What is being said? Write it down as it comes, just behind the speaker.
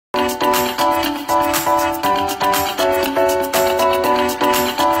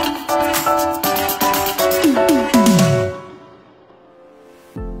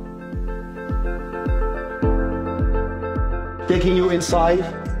side,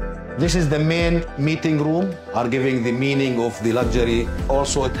 this is the main meeting room, are giving the meaning of the luxury.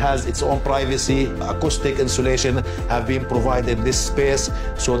 Also, it has its own privacy. Acoustic insulation have been provided in this space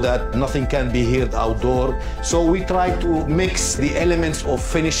so that nothing can be heard outdoor. So we try to mix the elements of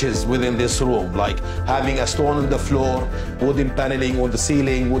finishes within this room, like having a stone on the floor, wooden paneling on the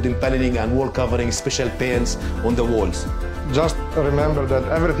ceiling, wooden paneling and wall covering, special paints on the walls. Just remember that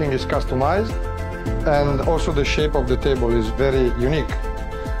everything is customized, and also the shape of the table is very unique.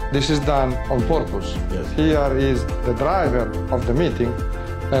 This is done on purpose. Yes. Here is the driver of the meeting,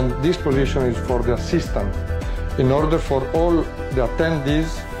 and this position is for the assistant, in order for all the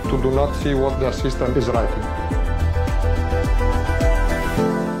attendees to do not see what the assistant is writing.